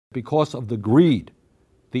Because of the greed,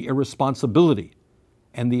 the irresponsibility,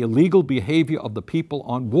 and the illegal behavior of the people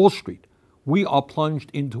on Wall Street, we are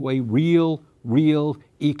plunged into a real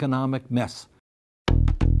economic mess.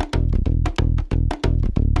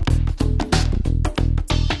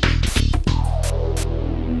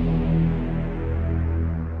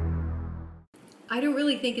 I don't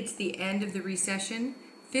really think it's the end of the recession.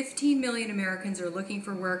 15 million Americans are looking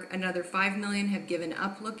for work. Another 5 million have given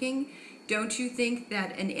up looking. Don't you think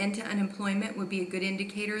that an end to unemployment would be a good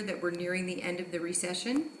indicator that we're nearing the end of the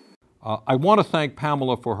recession? I want to thank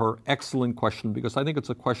Pamela for her excellent question, because I think it's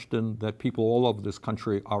a question that people all over this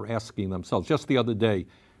country are asking themselves. Just the other day,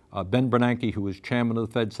 Ben Bernanke, who is chairman of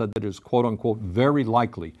the Fed, said that it is, quote unquote, very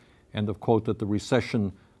likely, end of quote, that the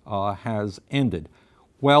recession has ended.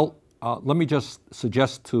 Well, let me just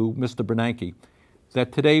suggest to Mr. Bernanke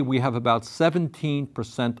that today we have about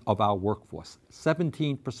 17% of our workforce,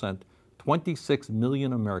 17%, 26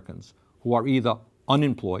 million Americans who are either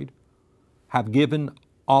unemployed, have given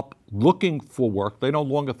up looking for work. They no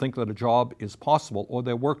longer think that a job is possible, or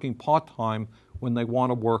they're working part-time when they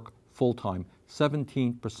want to work full-time.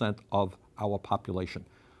 17% of our population.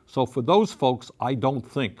 So for those folks, I don't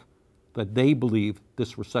think that they believe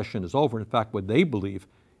this recession is over. In fact, what they believe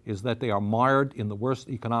is that they are mired in the worst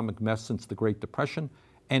economic mess since the Great Depression.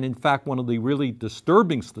 And in fact, one of the really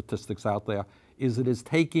disturbing statistics out there is it is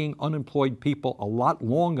taking unemployed people a lot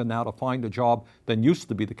longer now to find a job than used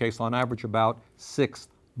to be the case, on average about 6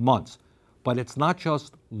 months. But it's not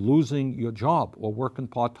just losing your job or working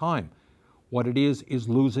part-time. What it is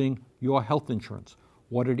losing your health insurance.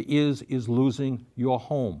 What it is losing your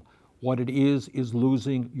home. What it is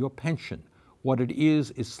losing your pension. What it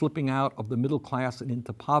is slipping out of the middle class and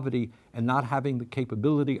into poverty and not having the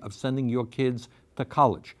capability of sending your kids to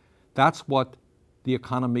college. That's what the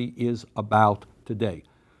economy is about today.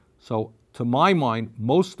 So to my mind,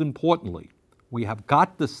 most importantly, we have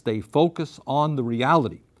got to stay focused on the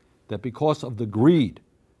reality that because of the greed,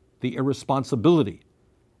 the irresponsibility,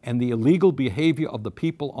 and the illegal behavior of the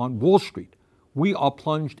people on Wall Street, we are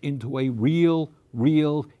plunged into a real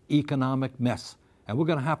economic mess. And we're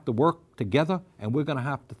going to have to work together, and we're going to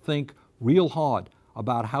have to think real hard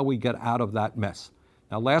about how we get out of that mess.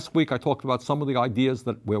 Now, last week I talked about some of the ideas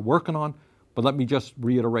that we're working on, but let me just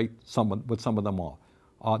reiterate what some of them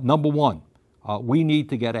are. Number one, we need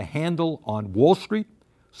to get a handle on Wall Street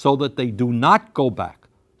so that they do not go back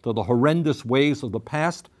to the horrendous ways of the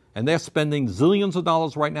past, and they're spending zillions of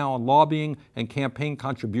dollars right now on lobbying and campaign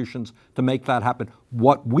contributions to make that happen.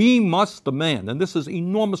 What we must demand, and this is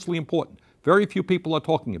enormously important, very few people are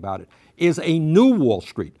talking about it, is a new Wall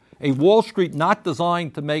Street. A Wall Street not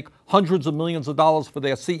designed to make hundreds of millions of dollars for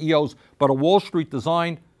their CEOs, but a Wall Street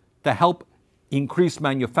designed to help increase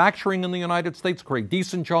manufacturing in the United States, create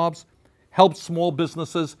decent jobs, help small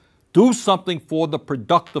businesses, do something for the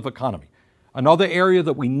productive economy. Another area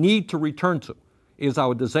that we need to return to is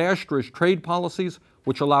our disastrous trade policies,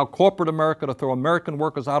 which allow corporate America to throw American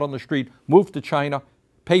workers out on the street, move to China,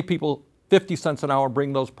 pay people 50 cents an hour,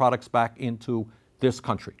 bring those products back into this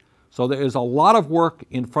country. So there is a lot of work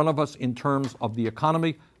in front of us in terms of the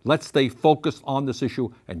economy. Let's stay focused on this issue,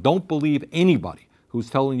 and don't believe anybody who's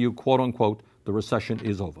telling you, quote unquote, the recession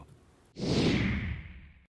is over.